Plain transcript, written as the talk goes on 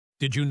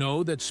Did you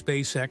know that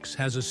SpaceX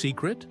has a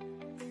secret?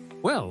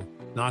 Well,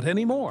 not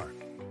anymore.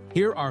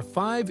 Here are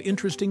 5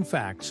 interesting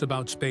facts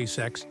about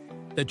SpaceX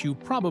that you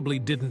probably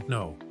didn't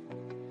know.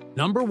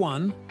 Number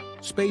 1,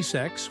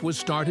 SpaceX was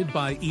started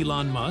by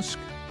Elon Musk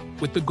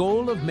with the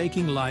goal of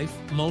making life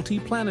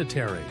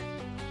multiplanetary.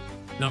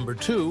 Number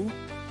 2,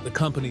 the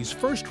company's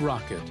first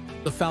rocket,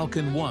 the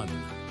Falcon 1,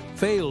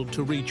 failed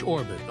to reach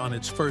orbit on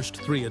its first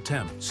 3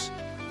 attempts.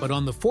 But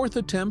on the 4th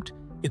attempt,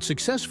 it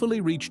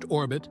successfully reached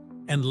orbit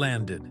and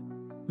landed,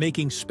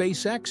 making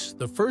SpaceX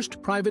the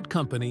first private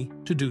company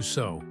to do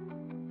so.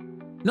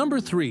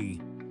 Number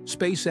 3,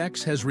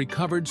 SpaceX has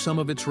recovered some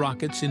of its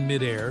rockets in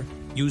midair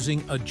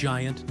using a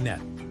giant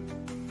net.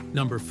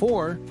 Number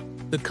 4,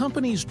 the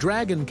company's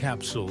Dragon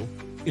capsule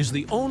is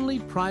the only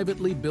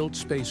privately built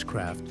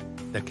spacecraft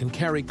that can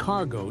carry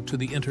cargo to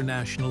the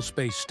International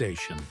Space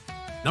Station.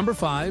 Number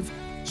 5,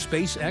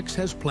 SpaceX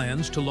has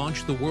plans to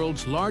launch the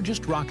world's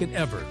largest rocket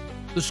ever,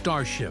 the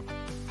Starship,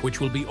 which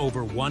will be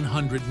over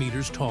 100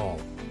 meters tall.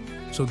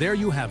 So there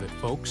you have it,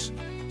 folks.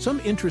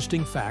 Some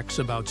interesting facts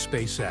about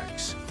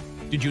SpaceX.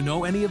 Did you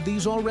know any of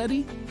these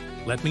already?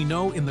 Let me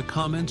know in the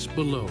comments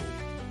below.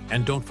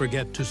 And don't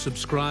forget to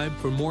subscribe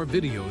for more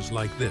videos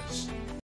like this.